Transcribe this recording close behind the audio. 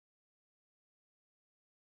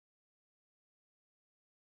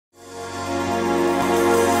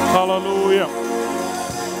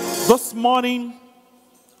This morning,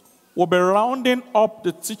 we'll be rounding up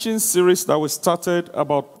the teaching series that we started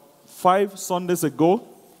about 5 Sundays ago.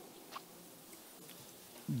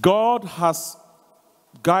 God has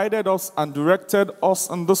guided us and directed us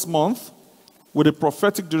in this month with a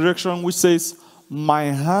prophetic direction which says, my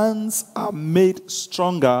hands are made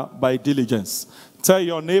stronger by diligence. Tell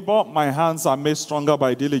your neighbor, my hands are made stronger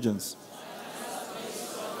by diligence.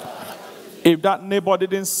 If that neighbor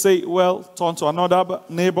didn't say it well, turn to another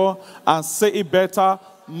neighbor and say it better.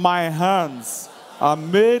 My hands are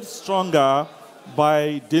made stronger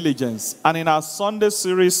by diligence. And in our Sunday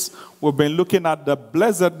series, we've been looking at the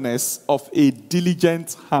blessedness of a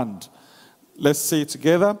diligent hand. Let's say it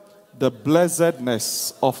together. The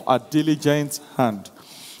blessedness of a diligent hand.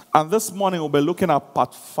 And this morning, we'll be looking at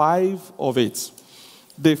part 5 of it.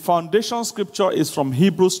 The foundation scripture is from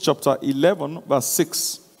Hebrews chapter 11, verse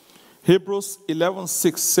 6. Hebrews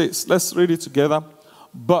 11:6 says, let's read it together.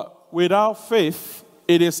 But without faith,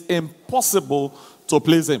 it is impossible to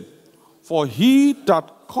please him. For he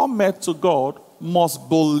that cometh to God must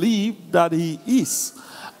believe that he is,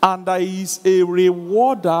 and that he is a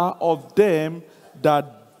rewarder of them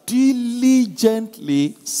that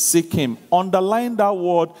diligently seek him. Underline that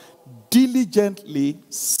word, diligently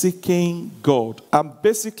seeking God. And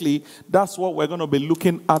basically, that's what we're going to be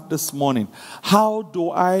looking at this morning. How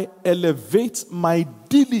do I elevate my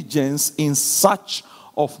diligence in search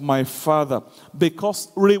of my Father?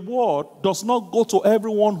 Because reward does not go to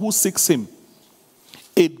everyone who seeks him.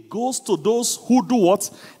 It goes to those who do what?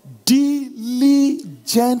 Diligently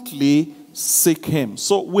seek him.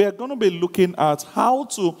 So we're going to be looking at how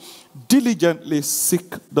to diligently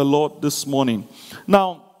seek the Lord this morning.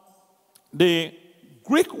 Now, the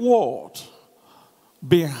Greek word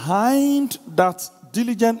behind that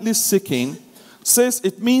diligently seeking says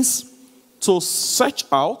it means to search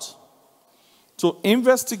out, to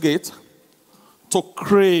investigate, to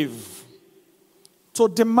crave, to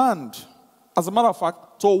demand. As a matter of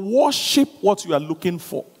fact, to worship what you are looking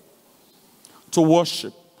for. To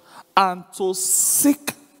worship. And to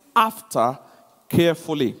seek after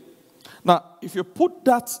carefully. Now, if you put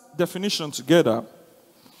that definition together,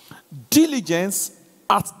 diligence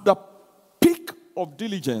at the peak of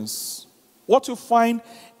diligence, what you find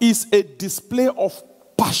is a display of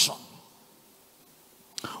passion.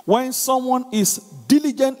 When someone is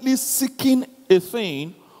diligently seeking a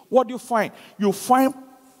thing, what do you find? You find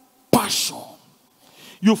passion.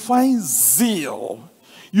 You find zeal.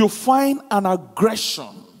 You find an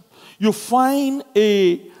aggression. You find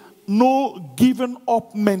a no giving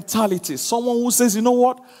up mentality. Someone who says, you know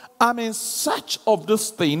what? I'm in search of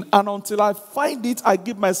this thing, and until I find it, I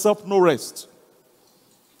give myself no rest.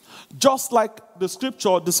 Just like the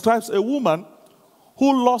scripture describes a woman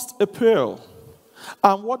who lost a pearl.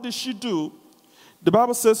 And what did she do? The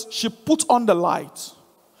Bible says she put on the light.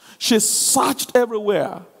 She searched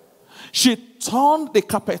everywhere. She turned the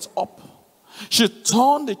carpet up. She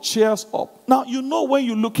turned the chairs up. Now, you know when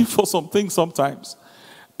you're looking for something sometimes.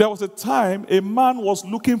 There was a time a man was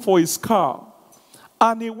looking for his car.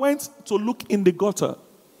 And he went to look in the gutter.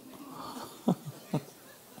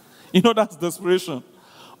 You know, that's desperation.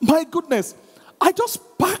 My goodness, I just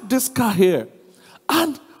parked this car here.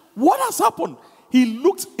 And what has happened? He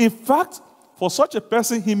looked, in fact, for such a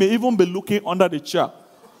person, he may even be looking under the chair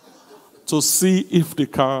to see if the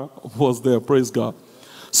car was there. Praise God.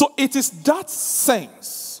 So it is that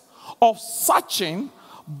sense of searching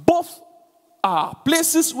both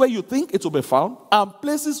places where you think it will be found and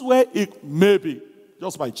places where it may be.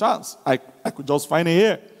 Just by chance, I could just find it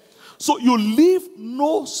here. So you leave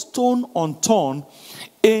no stone unturned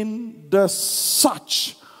in the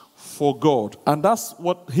search for God. And that's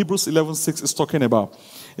what Hebrews 11:6 is talking about.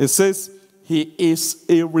 It says, he is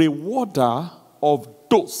a rewarder of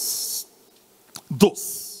those,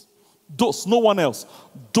 no one else,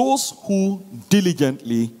 those who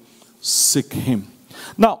diligently seek him.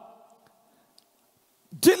 Now,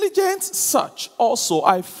 diligent search also,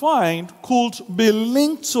 I find, could be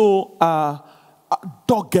linked to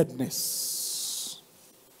doggedness.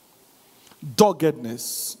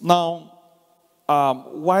 Doggedness. Now,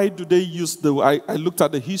 why do they use I looked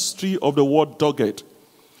at the history of the word dogged.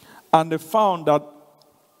 And they found that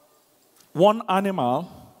one animal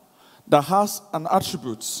that has an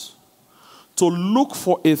attribute to look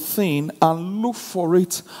for a thing and look for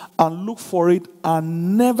it and look for it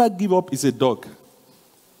and never give up is a dog.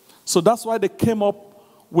 So that's why they came up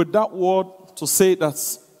with that word to say that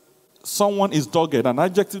someone is dogged, an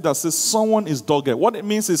adjective that says someone is dogged. What it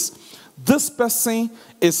means is this person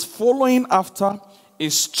is following after,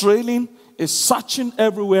 is trailing, is searching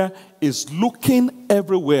everywhere, is looking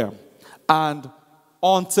everywhere. And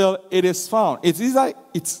until it is found.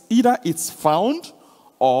 It's found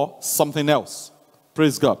or something else.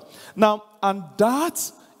 Praise God. Now, and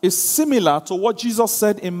that is similar to what Jesus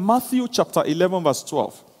said in Matthew chapter 11, verse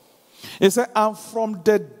 12. He said, and from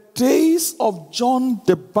the days of John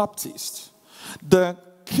the Baptist, the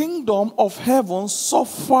kingdom of heaven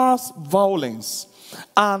suffers violence,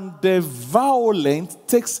 and the violent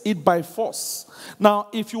takes it by force. Now,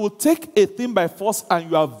 if you will take a thing by force and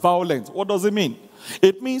you are violent, what does it mean?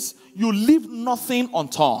 It means you leave nothing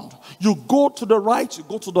unturned. You go to the right, you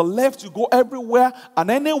go to the left, you go everywhere,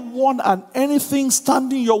 and anyone and anything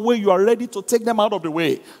standing your way, you are ready to take them out of the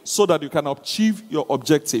way so that you can achieve your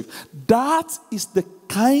objective. That is the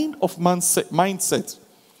kind of mindset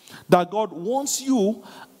that God wants you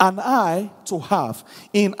and I to have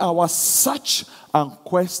in our search and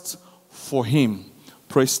quest for Him.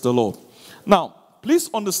 Praise the Lord. Now, please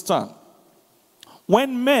understand,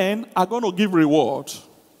 when men are going to give reward,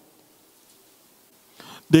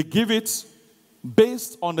 they give it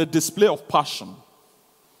based on a display of passion,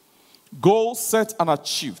 goals set and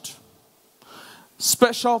achieved,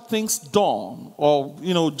 special things done, or,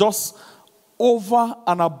 just over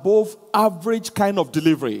and above average kind of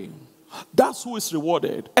delivery. That's who is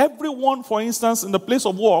rewarded. Everyone, for instance, in the place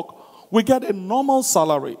of work, we get a normal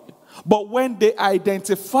salary. But when they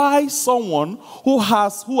identify someone who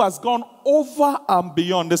has gone over and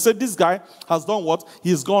beyond, they say this guy has done what?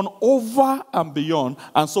 He's gone over and beyond.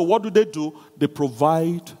 And so what do? They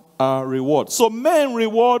provide a reward. So men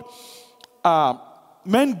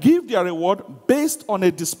give their reward based on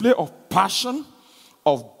a display of passion,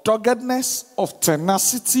 of doggedness, of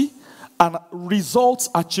tenacity, and results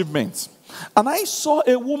achievement. And I saw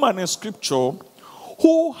a woman in scripture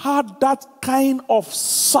who had that kind of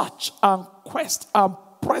search and quest and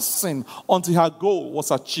pressing until her goal was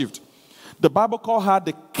achieved. The Bible called her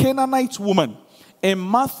the Canaanite woman in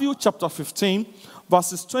Matthew chapter 15,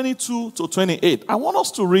 verses 22 to 28. I want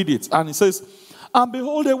us to read it. And it says, and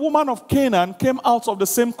behold, a woman of Canaan came out of the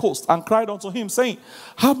same coast and cried unto him, saying,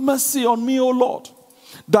 have mercy on me, O Lord.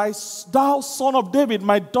 Thou son of David,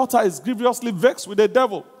 my daughter is grievously vexed with the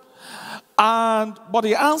devil. But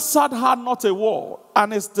he answered her not a word.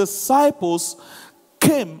 And his disciples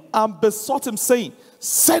came and besought him, saying,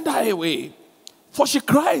 send her away, for she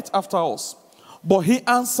cried after us. But he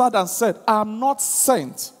answered and said, I am not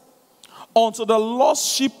sent unto the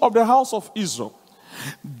lost sheep of the house of Israel.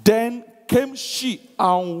 Then came she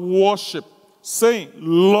and worshipped, saying,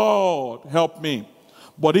 Lord, help me.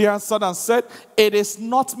 But he answered and said, it is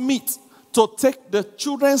not meet to take the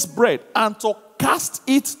children's bread and to cast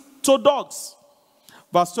it to dogs.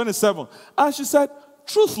 Verse 27. And she said,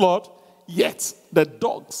 truth, Lord, yet the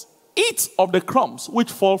dogs eat of the crumbs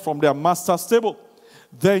which fall from their master's table.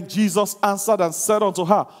 Then Jesus answered and said unto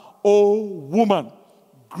her, O woman,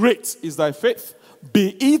 great is thy faith. Be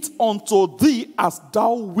it unto thee as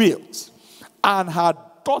thou wilt. And her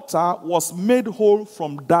daughter was made whole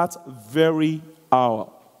from that very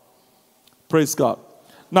hour. Praise God.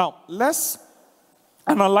 Now, let's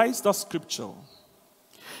analyze the scripture.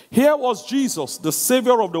 Here was Jesus, the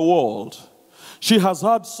Savior of the world. She has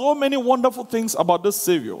heard so many wonderful things about the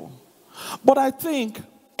Savior. But I think,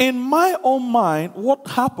 in my own mind, what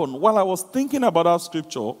happened while I was thinking about our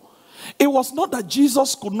scripture, it was not that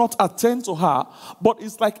Jesus could not attend to her, but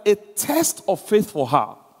it's like a test of faith for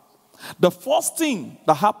her. The first thing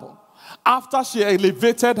that happened, after she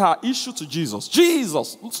elevated her issue to Jesus,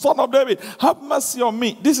 Jesus, Son of David, have mercy on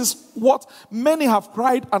me. This is what many have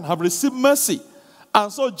cried and have received mercy.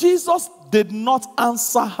 And so Jesus did not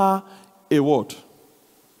answer her a word.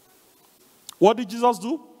 What did Jesus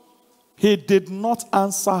do? He did not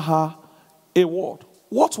answer her a word.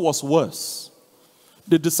 What was worse?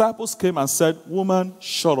 The disciples came and said, woman,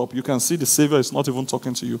 shut up. You can see the Savior is not even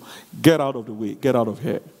talking to you. Get out of the way. Get out of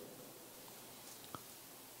here.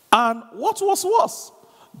 And what was worse?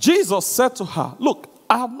 Jesus said to her, look,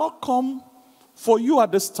 I have not come for you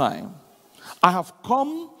at this time. I have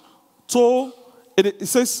come to... It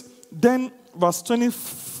says, then verse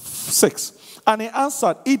 26, and he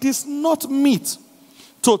answered, it is not meet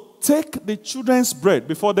to take the children's bread.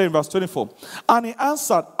 Before then, verse 24, and he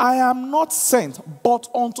answered, I am not sent but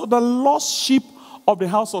unto the lost sheep of the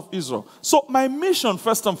house of Israel. So my mission,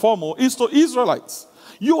 first and foremost, is to Israelites.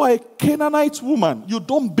 You are a Canaanite woman. You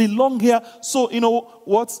don't belong here. So, you know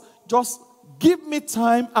what? Just give me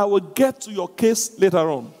time. I will get to your case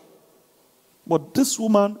later on. But this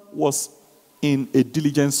woman was in a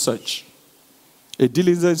diligent search. A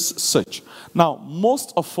diligent search. Now,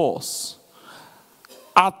 most of us,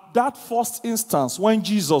 at that first instance, when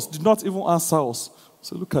Jesus did not even answer us,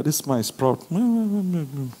 so look at this man is proud,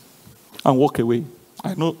 and walk away.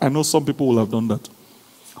 I know some people will have done that.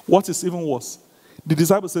 What is even worse? The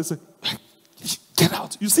disciples say, get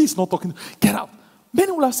out. You see, he's not talking. Get out.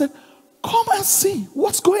 Many will have said, come and see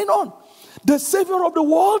what's going on. The Savior of the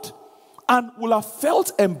world, and will have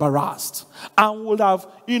felt embarrassed and would have,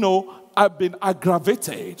 have been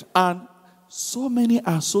aggravated. And so many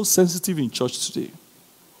are so sensitive in church today.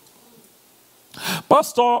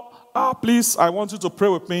 Pastor, please, I want you to pray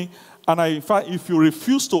with me. And in fact, if you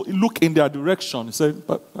refuse to look in their direction, he said,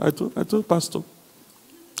 but I told Pastor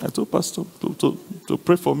to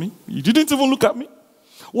pray for me. You didn't even look at me.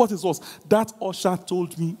 What is worse? That usher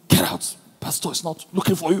told me, get out. Pastor is not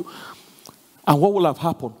looking for you. And what will have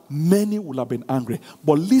happened? Many will have been angry.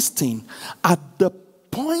 But listen, at the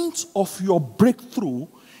point of your breakthrough,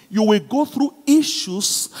 you will go through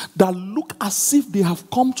issues that look as if they have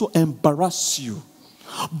come to embarrass you.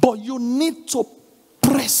 But you need to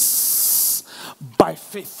press by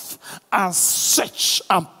faith and search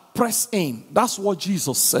and press in. That's what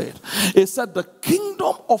Jesus said. He said the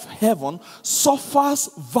kingdom of heaven suffers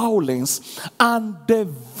violence, and the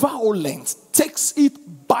violence takes it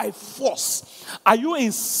by force. Are you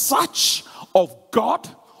in search of God?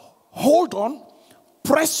 Hold on.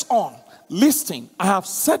 Press on. Listen, I have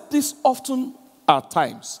said this often at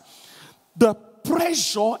times. The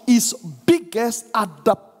pressure is biggest at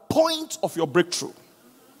the point of your breakthrough.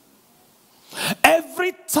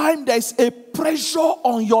 Every time there is a pressure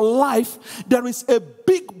on your life, there is a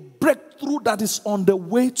big breakthrough that is on the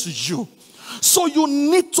way to you. So you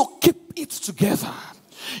need to keep it together.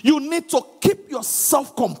 You need to keep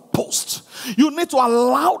yourself composed. You need to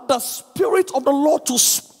allow the Spirit of the Lord to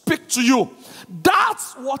speak to you.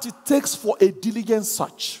 That's what it takes for a diligent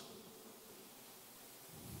search.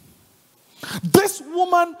 This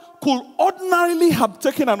woman could ordinarily have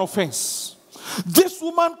taken an offense. This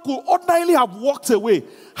woman could ordinarily have walked away.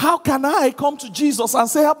 How can I come to Jesus and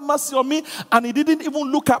say, have mercy on me? And he didn't even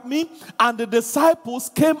look at me. And the disciples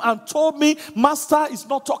came and told me, Master is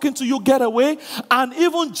not talking to you, get away. And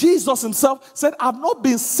even Jesus himself said, I've not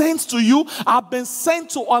been sent to you. I've been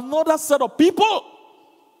sent to another set of people.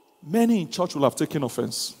 Many in church will have taken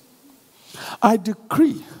offense. I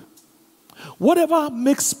decree, whatever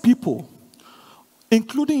makes people,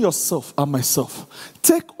 including yourself and myself,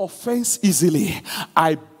 take offense easily,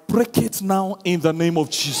 I break it now in the name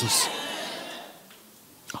of Jesus.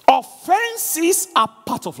 Offenses are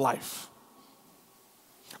part of life.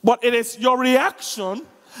 But it is your reaction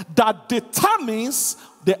that determines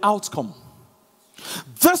the outcome.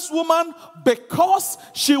 This woman, because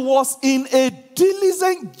she was in a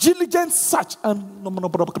diligent search, and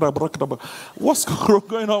what's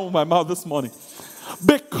going on with my mouth this morning?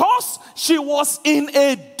 Because she was in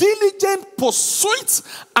a diligent pursuit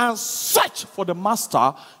and search for the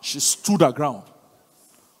master, she stood her ground.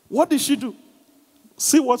 What did she do?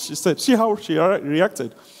 See what she said. See how she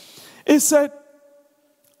reacted. It said,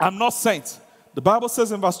 I'm not sent. The Bible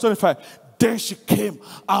says in verse 25, then she came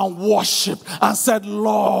and worshipped and said,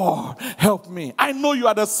 Lord, help me. I know you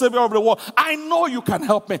are the Savior of the world. I know you can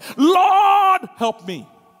help me. Lord, help me.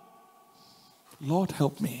 Lord,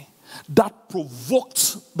 help me. That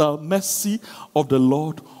provoked the mercy of the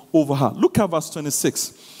Lord over her. Look at verse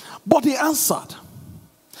 26. But he answered,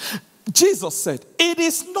 Jesus said, it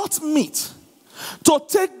is not meet to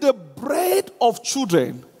take the bread of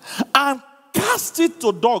children and cast it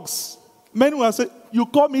to dogs. Men will say, you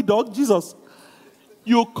call me dog, Jesus?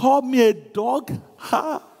 You call me a dog?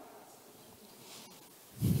 Ha!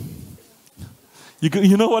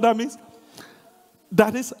 You know what that means?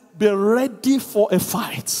 That is, be ready for a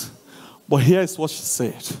fight. But here is what she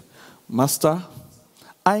said. Master,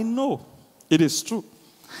 I know it is true.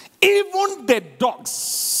 Even the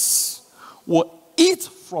dogs will eat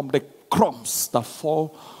from the crumbs that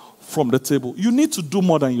fall from the table. You need to do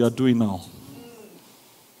more than you are doing now.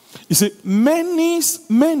 You see,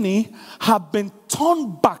 many have been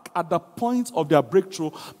turned back at the point of their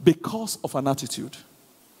breakthrough because of an attitude.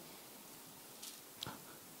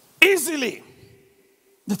 Easily,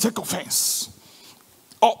 they take offense.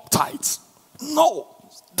 Uptight. No,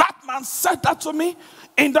 that man said that to me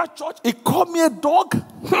in that church. He called me a dog.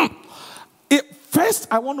 First,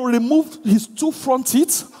 I want to remove his 2 front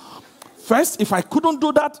teeth. First, if I couldn't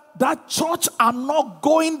do that, that church, I'm not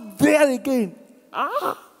going there again.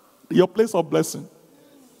 Your place of blessing.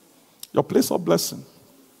 Your place of blessing.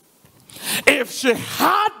 If she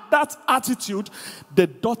had that attitude, the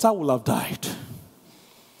daughter would have died.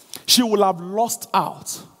 She would have lost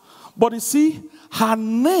out. But you see, her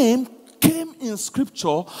name came in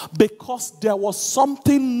scripture because there was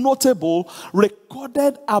something notable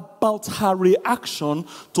recorded about her reaction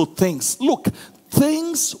to things. Look,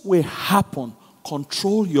 things will happen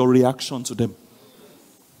control your reaction to them.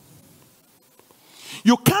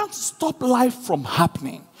 You can't stop life from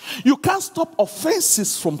happening. You can't stop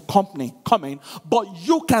offenses from coming, but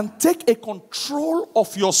you can take a control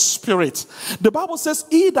of your spirit. The Bible says,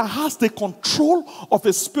 he that has the control of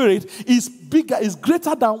a spirit is bigger, is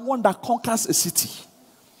greater than one that conquers a city.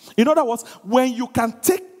 In other words, when you can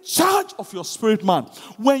take charge of your spirit, man,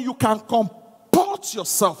 when you can comport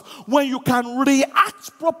yourself, when you can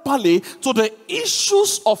react properly to the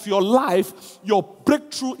issues of your life, your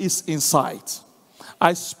breakthrough is in sight.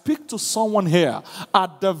 I speak to someone here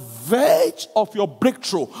at the verge of your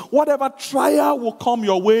breakthrough. Whatever trial will come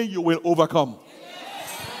your way, you will overcome.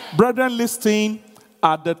 Yes. Brethren, listen,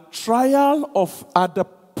 at the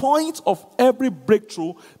point of every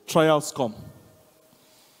breakthrough, trials come.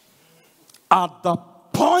 At the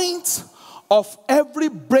point of every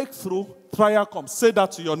breakthrough, trial comes. Say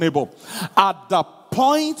that to your neighbor. At the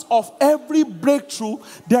point of every breakthrough,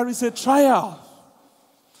 there is a trial.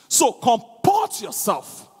 So comport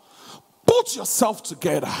yourself. Put yourself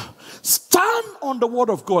together. Stand on the word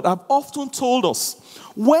of God. I've often told us,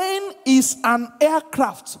 when is an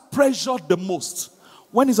aircraft pressured the most?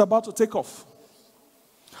 When it's about to take off.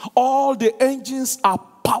 All the engines are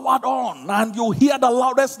powered on and you hear the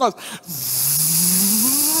loudest noise.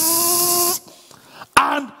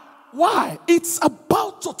 And why? It's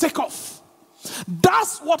about to take off.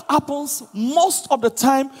 That's what happens most of the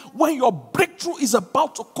time when your breakthrough is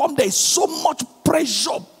about to come. There is so much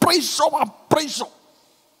pressure.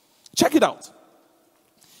 Check it out.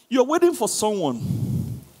 You're waiting for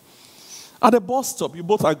someone at a bus stop. You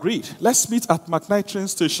both agreed. Let's meet at McKnight train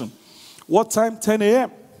station. What time? 10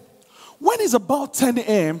 a.m. When it's about 10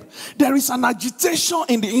 a.m., there is an agitation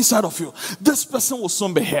in the inside of you. This person will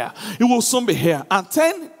soon be here. He will soon be here. And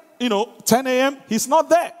 10 a.m., he's not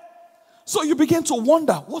there. So you begin to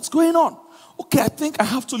wonder, what's going on? Okay, I think I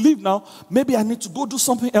have to leave now. Maybe I need to go do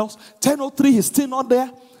something else. 10:03, he's still not there.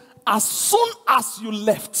 As soon as you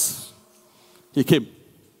left, he came.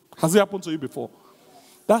 Has it happened to you before?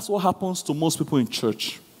 That's what happens to most people in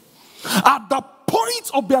church. At the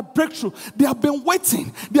point of their breakthrough, they have been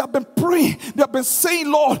waiting. They have been praying. They have been saying,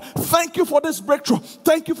 Lord, thank you for this breakthrough.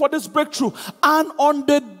 Thank you for this breakthrough. And on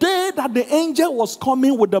the day that the angel was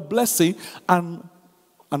coming with the blessing, and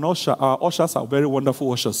our ushers are very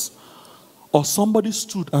wonderful ushers, or somebody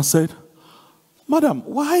stood and said, Madam,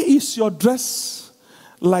 why is your dress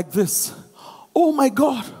like this? Oh my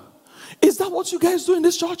God, is that what you guys do in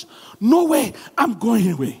this church? No way, I'm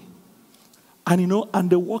going away. And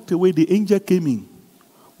they walked away. The angel came in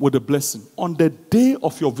with a blessing. On the day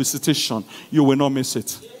of your visitation, you will not miss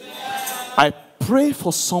it. Yeah. I pray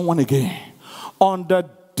for someone again. On the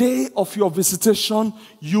day of your visitation,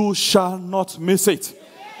 you shall not miss it.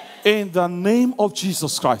 In the name of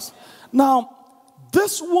Jesus Christ. Now,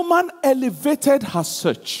 this woman elevated her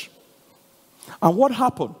search. And what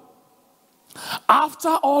happened? After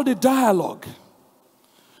all the dialogue,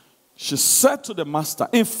 she said to the master,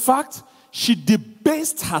 in fact, she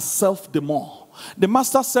debased herself the more. The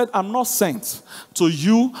master said, I'm not sent to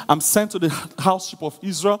you. I'm sent to the house of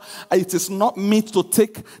Israel. It is not meet to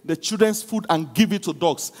take the children's food and give it to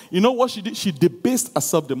dogs. You know what she did? She debased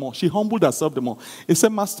herself the more. She humbled herself the more. He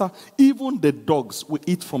said, Master, even the dogs will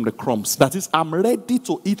eat from the crumbs. That is, I'm ready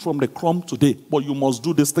to eat from the crumb today, but you must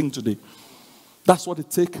do this thing today. That's what it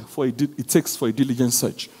takes for a diligent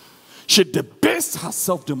search. She debased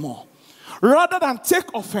herself the more. Rather than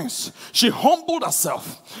take offense, she humbled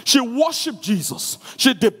herself. She worshipped Jesus.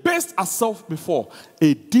 She debased herself before.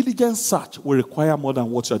 A diligent search will require more than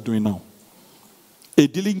what you're doing now. A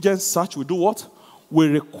diligent search will do what? Will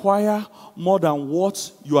require more than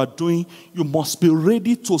what you are doing. You must be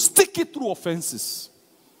ready to stick it through offenses.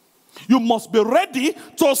 You must be ready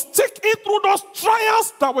to stick it through those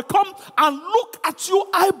trials that will come and look at you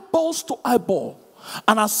eyeballs to eyeball.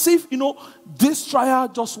 And as if, this trial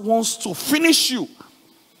just wants to finish you.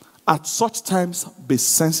 At such times, be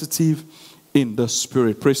sensitive in the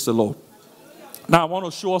spirit. Praise the Lord. Now, I want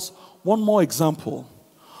to show us one more example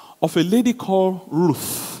of a lady called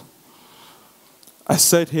Ruth. I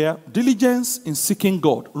said here, diligence in seeking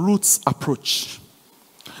God, Ruth's approach.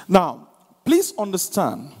 Now, please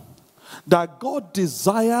understand that God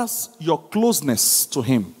desires your closeness to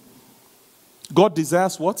Him. God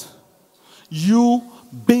desires what? You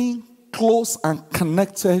being close and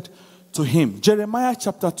connected to Him. Jeremiah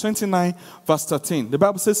chapter 29 verse 13. The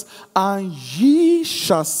Bible says, and ye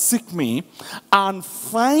shall seek me and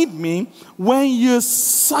find me when you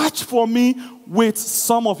search for me with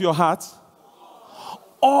some of your heart.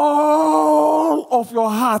 All of your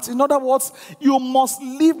heart. In other words, you must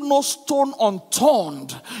leave no stone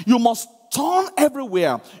unturned. You must turn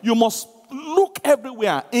everywhere. You must look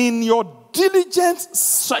everywhere in your diligent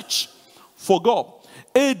search for God.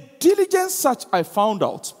 A diligent search, I found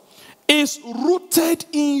out, is rooted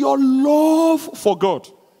in your love for God,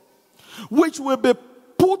 which will be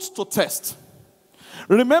put to test.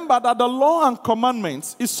 Remember that the law and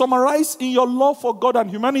commandments is summarized in your love for God and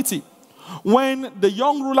humanity. When the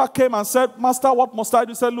young ruler came and said, Master, what must I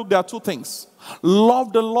do? He said, look, there are two things.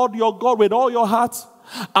 Love the Lord your God with all your heart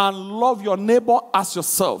and love your neighbor as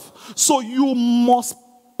yourself. So you must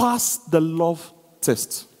pass the love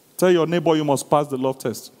test. Tell your neighbor you must pass the love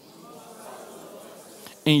test.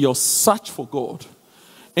 In your search for God,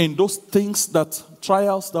 in those things that,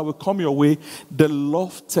 trials that will come your way, the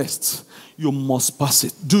love test, you must pass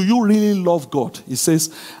it. Do you really love God? He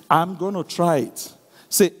says, I'm going to try it.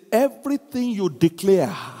 Say, everything you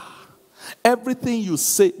declare, everything you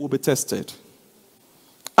say will be tested.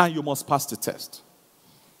 And you must pass the test.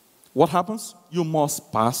 What happens? You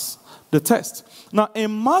must pass the test. Now,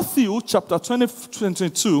 in Matthew chapter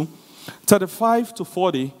 22, 35 to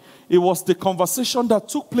 40, it was the conversation that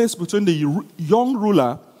took place between the young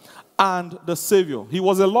ruler and the Savior. He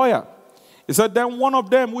was a lawyer. He said, then one of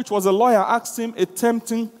them, which was a lawyer, asked him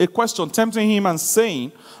a question, tempting him and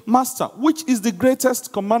saying, Master, which is the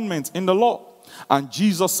greatest commandment in the law? And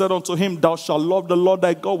Jesus said unto him, thou shalt love the Lord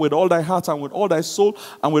thy God with all thy heart and with all thy soul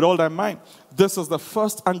and with all thy mind. This is the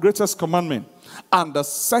first and greatest commandment. And the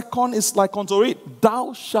second is like unto it,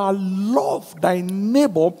 thou shalt love thy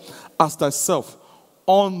neighbor as thyself.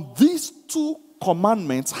 On these two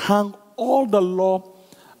commandments hang all the law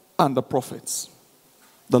and the prophets.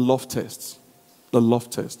 The love test. The love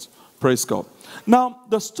test. Praise God. Now,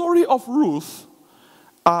 the story of Ruth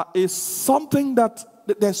is something that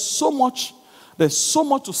there's so much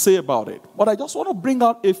to say about it. But I just want to bring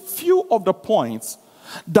out a few of the points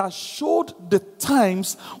that showed the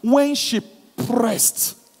times when she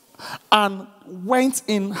pressed and went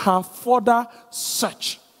in her further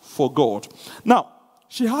search for God. Now,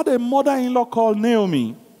 she had a mother-in-law called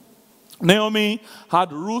Naomi. Naomi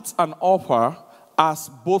had Ruth and Orpah as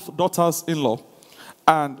both daughters-in-law.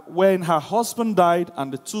 And when her husband died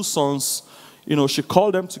and the two sons, she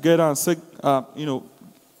called them together and said,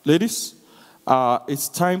 ladies, it's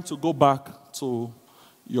time to go back to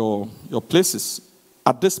your places.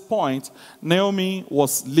 At this point, Naomi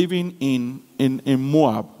was living in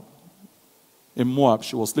Moab. In Moab,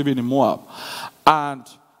 she was living in Moab. And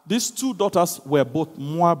these two daughters were both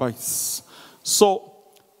Moabites. So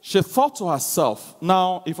she thought to herself,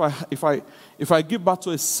 now if I give birth to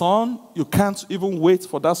a son, you can't even wait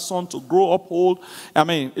for that son to grow up old. I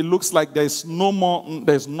mean, it looks like there's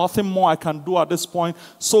nothing more I can do at this point.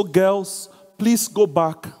 So girls, please go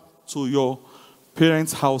back to your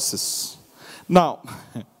parents' houses. Now,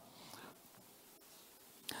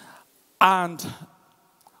 and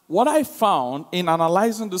what I found in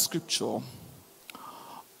analyzing the scripture,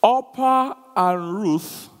 Orpah and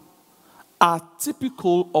Ruth are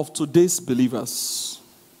typical of today's believers.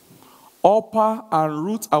 Orpah and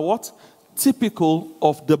Ruth are what? Typical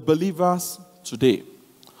of the believers today.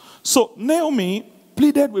 So Naomi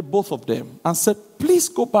pleaded with both of them and said, please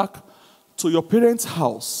go back to your parents'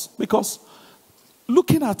 house, because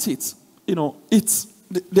looking at it,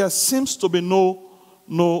 there seems to be nothing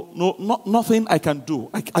I can do.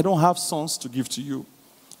 I don't have sons to give to you.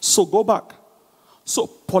 So go back. So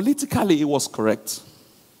politically it was correct.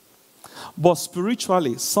 But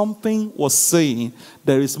spiritually, something was saying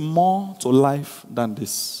there is more to life than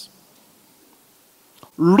this.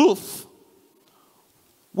 Ruth,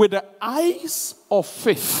 with the eyes of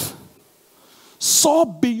faith, saw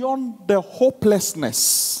beyond the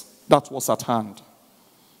hopelessness that was at hand.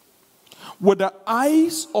 With the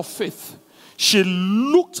eyes of faith, she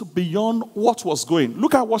looked beyond what was going.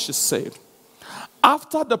 Look at what she said.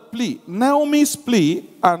 After the plea, Naomi's plea,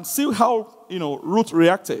 and see how, Ruth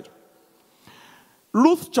reacted.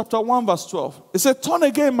 Ruth chapter 1 verse 12. It said, turn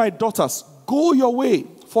again, my daughters, go your way,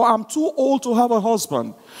 for I'm too old to have a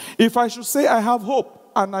husband. If I should say I have hope,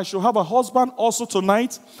 and I shall have a husband also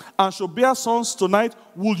tonight, and shall bear sons tonight,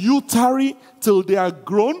 will you tarry till they are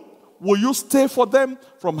grown? Will you stay for them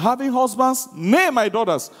from having husbands? Nay, my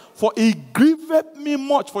daughters, for it grieveth me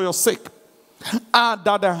much for your sake, and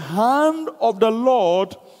that the hand of the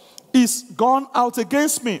Lord is gone out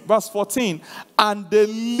against me. Verse 14. And they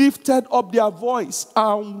lifted up their voice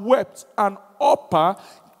and wept, and Orpah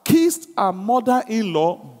kissed her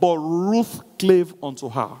mother-in-law, but Ruth clave unto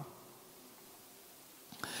her.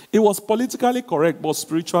 It was politically correct, but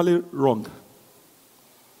spiritually wrong.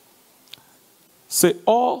 Say,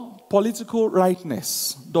 all political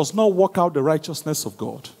rightness does not work out the righteousness of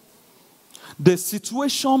God. The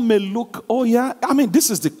situation may look, oh yeah, I mean,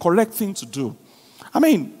 this is the correct thing to do. I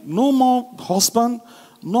mean, no more husband,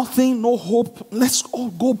 nothing, no hope. Let's all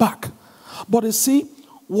go back. But you see,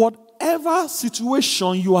 whatever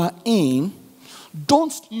situation you are in,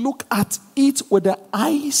 don't look at it with the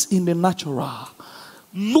eyes in the natural.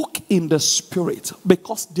 Look in the spirit,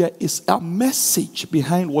 because there is a message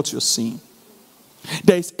behind what you're seeing.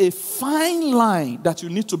 There is a fine line that you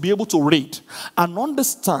need to be able to read and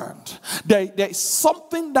understand. There is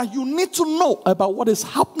something that you need to know about what is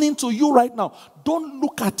happening to you right now. Don't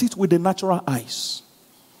look at it with the natural eyes.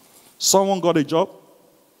 Someone got a job.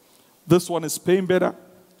 This one is paying better.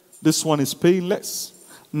 This one is paying less.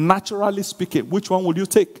 Naturally speaking, which one will you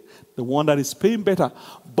take? The one that is paying better.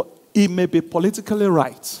 But it may be politically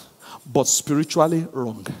right, but spiritually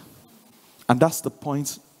wrong. And that's the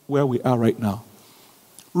point where we are right now.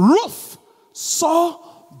 Ruth saw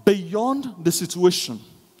beyond the situation.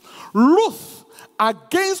 Ruth,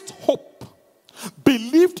 against hope,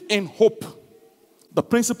 believed in hope. The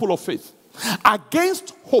principle of faith.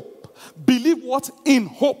 Against hope, believe what? In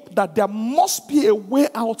hope that there must be a way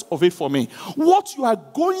out of it for me. What you are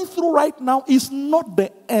going through right now is not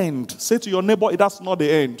the end. Say to your neighbor, that's not the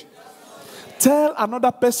end. Tell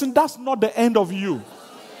another person, that's not the end of you.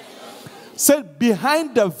 Say,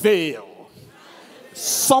 behind the veil,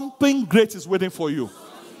 something great is waiting for you.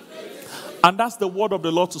 And that's the word of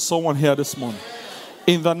the Lord to someone here this morning.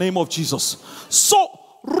 In the name of Jesus. So,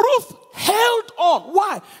 Ruth held on.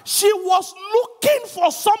 Why? She was looking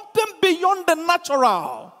for something beyond the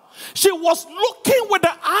natural. She was looking with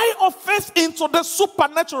the eye of faith into the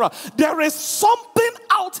supernatural. There is something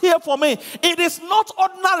out here for me. It is not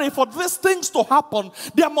ordinary for these things to happen.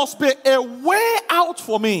 There must be a way out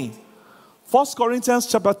for me. 1 Corinthians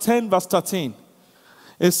chapter 10 verse 13.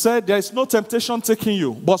 It said, there is no temptation taking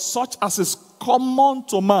you, but such as is common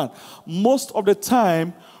to man. Most of the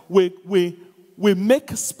time, we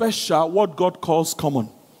make special what God calls common.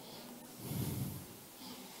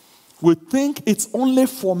 We think it's only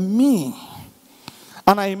for me.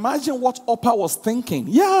 And I imagine what Oprah was thinking.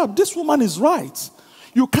 Yeah, this woman is right.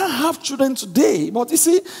 You can't have children today. But you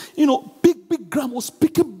see, big grammar was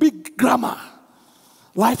speaking big grammar.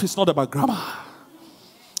 Life is not about grammar.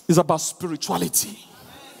 It's about spirituality.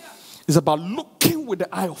 It's about looking with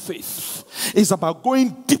the eye of faith. It's about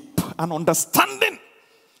going deep and understanding.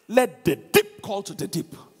 Let the deep call to the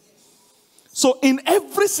deep. So in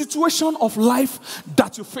every situation of life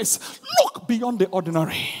that you face, look beyond the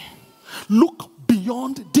ordinary. Look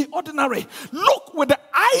beyond the ordinary. Look with the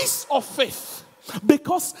eyes of faith.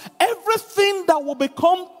 Because everything that will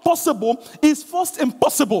become possible is first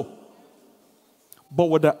impossible. But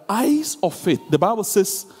with the eyes of faith, the Bible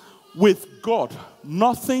says, with God,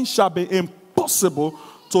 nothing shall be impossible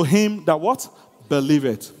to him that what?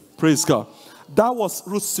 Believeth. Praise God. That was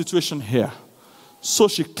Ruth's situation here. So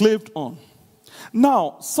she claved on.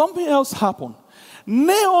 Now, something else happened.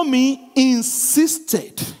 Naomi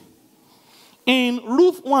insisted in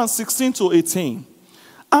Ruth 1:16 to 18.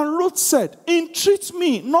 And Ruth said, entreat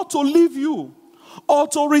me not to leave you or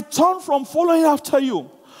to return from following after you.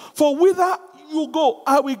 For whither you go,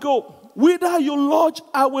 I will go. Whither you lodge,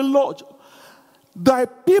 I will lodge. Thy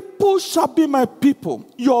people shall be my people.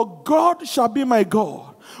 Your God shall be my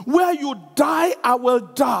God. Where you die, I will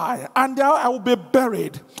die, and there I will be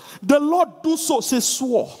buried. The Lord do so, she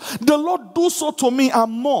swore. The Lord do so to me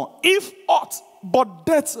and more, if aught but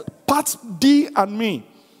death part thee and me.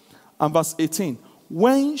 And verse 18,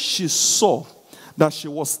 when she saw that she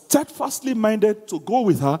was steadfastly minded to go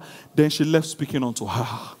with her, then she left speaking unto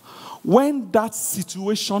her. When that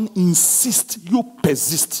situation insists, you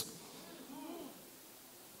persist.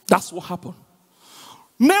 That's what happened.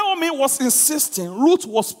 Naomi was insisting. Ruth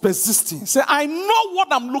was persisting. Say, I know what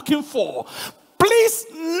I'm looking for. Please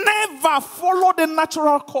never follow the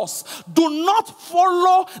natural course. Do not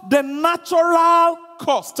follow the natural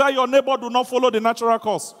course. Tell your neighbor, do not follow the natural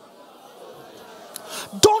course.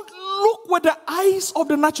 Don't look with the eyes of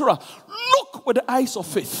the natural. Look with the eyes of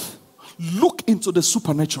faith. Look into the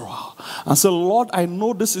supernatural and say, Lord, I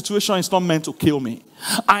know this situation is not meant to kill me.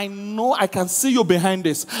 I know I can see you behind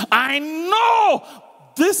this. I know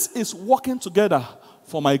this is working together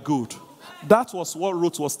for my good. That was what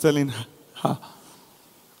Ruth was telling her.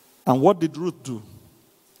 And what did Ruth do?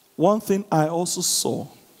 One thing I also saw,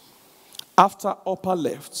 after Orpah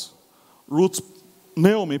left,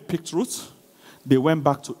 Naomi picked Ruth. They went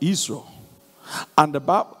back to Israel. And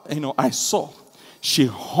I saw, she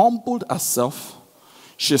humbled herself.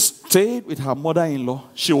 She stayed with her mother-in-law.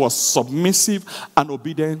 She was submissive and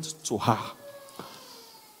obedient to her.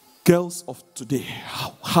 Girls of today,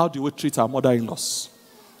 how do we treat our mother-in-laws?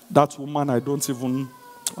 That woman, I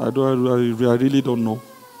really don't know.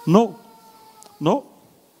 No.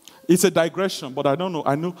 It's a digression, but I don't know.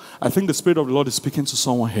 I think the Spirit of the Lord is speaking to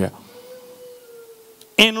someone here.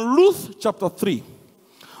 In Ruth chapter 3,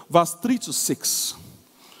 verse 3 to 6,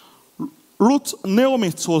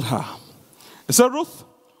 Naomi told her, he said, Ruth,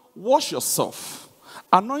 wash yourself,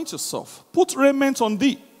 anoint yourself, put raiment on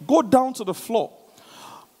thee, go down to the floor.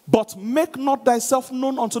 But make not thyself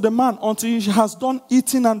known unto the man until he has done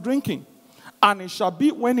eating and drinking. And it shall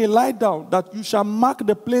be when he lie down that you shall mark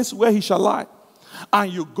the place where he shall lie.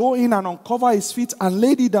 And you go in and uncover his feet and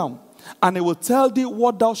lay thee down. And he will tell thee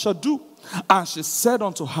what thou shalt do. And she said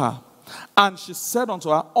unto her,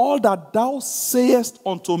 all that thou sayest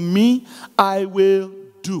unto me, I will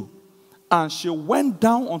do. And she went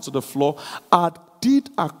down onto the floor and did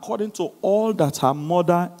according to all that her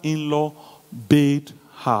mother-in-law bade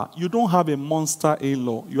her. You don't have a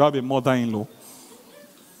monster-in-law. You have a mother-in-law.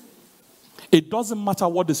 It doesn't matter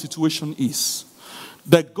what the situation is.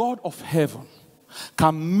 The God of heaven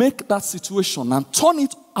can make that situation and turn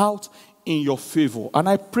it out in your favor. And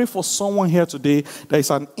I pray for someone here today, there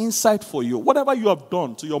is an insight for you. Whatever you have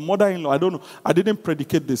done to your mother-in-law, I don't know, I didn't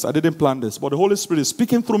predicate this, I didn't plan this, but the Holy Spirit is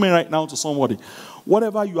speaking through me right now to somebody.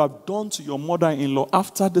 Whatever you have done to your mother-in-law,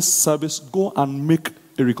 after this service, go and make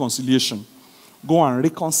a reconciliation. Go and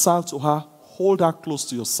reconcile to her, hold her close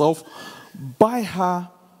to yourself, buy her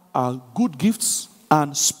good gifts,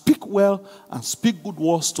 and speak well and speak good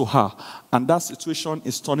words to her. And that situation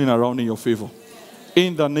is turning around in your favor.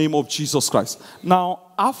 In the name of Jesus Christ. Now,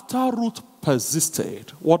 after Ruth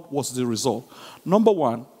persisted, what was the result? Number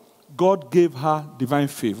one, God gave her divine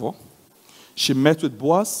favor. She met with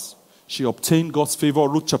Boaz. She obtained God's favor.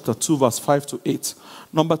 Ruth chapter 2, verse 5 to 8.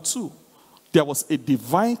 Number two, there was a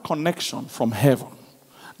divine connection from heaven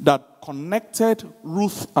that connected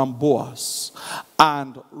Ruth and Boaz.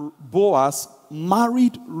 And Boaz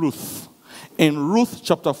married Ruth. In Ruth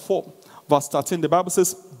chapter 4, verse 13, the Bible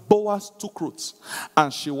says, Boaz took Ruth,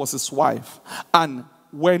 and she was his wife. And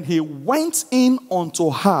when he went in unto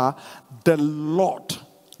her, the Lord,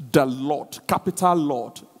 capital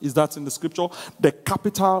Lord, is that in the scripture? The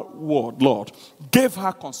capital word, Lord, gave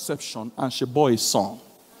her conception, and she bore a son.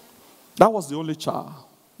 That was the only child.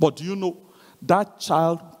 But do you know, that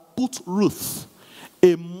child put Ruth,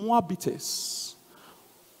 a Moabitess,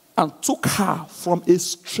 and took her from a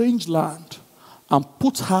strange land and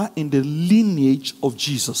put her in the lineage of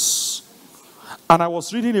Jesus. And I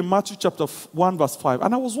was reading in Matthew chapter 1, verse 5,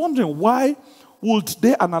 and I was wondering, why would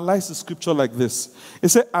they analyze the scripture like this? It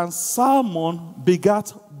said, and Salmon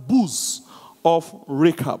begat Booz of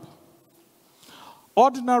Rechab.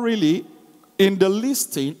 Ordinarily, in the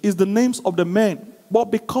listing is the names of the men.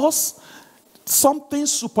 But because something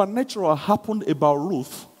supernatural happened about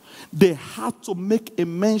Ruth, they had to make a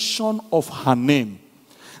mention of her name.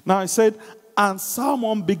 Now I said, and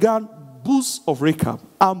Salmon began Booz of Rechab,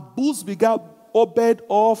 and Booz begat Obed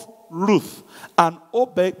of Ruth, and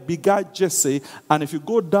Obed begat Jesse. And if you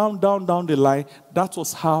go down the line, that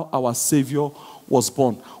was how our Savior was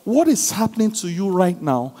born. What is happening to you right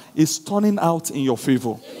now is turning out in your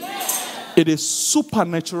favor. It is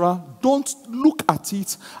supernatural. Don't look at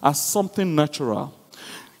it as something natural.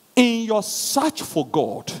 In your search for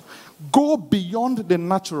God, go beyond the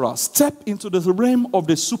natural. Step into the realm of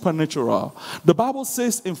the supernatural. The Bible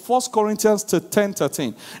says in 1 Corinthians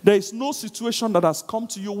 10:13, there is no situation that has come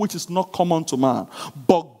to you which is not common to man.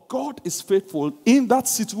 But God is faithful. In that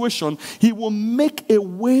situation, he will make a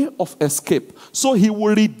way of escape. So he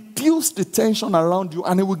will reduce the tension around you,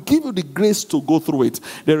 and he will give you the grace to go through it.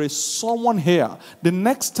 There is someone here. The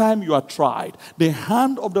next time you are tried, the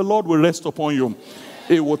hand of the Lord will rest upon you.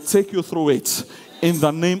 It will take you through it. In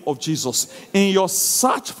the name of Jesus. In your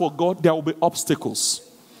search for God, there will be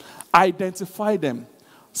obstacles. Identify them.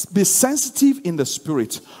 Be sensitive in the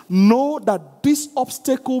spirit. Know that this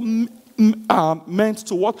obstacle meant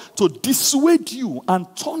to what? To dissuade you and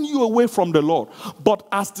turn you away from the Lord. But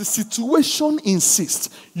as the situation insists,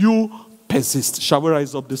 you persist. Shall we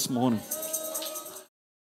rise up this morning?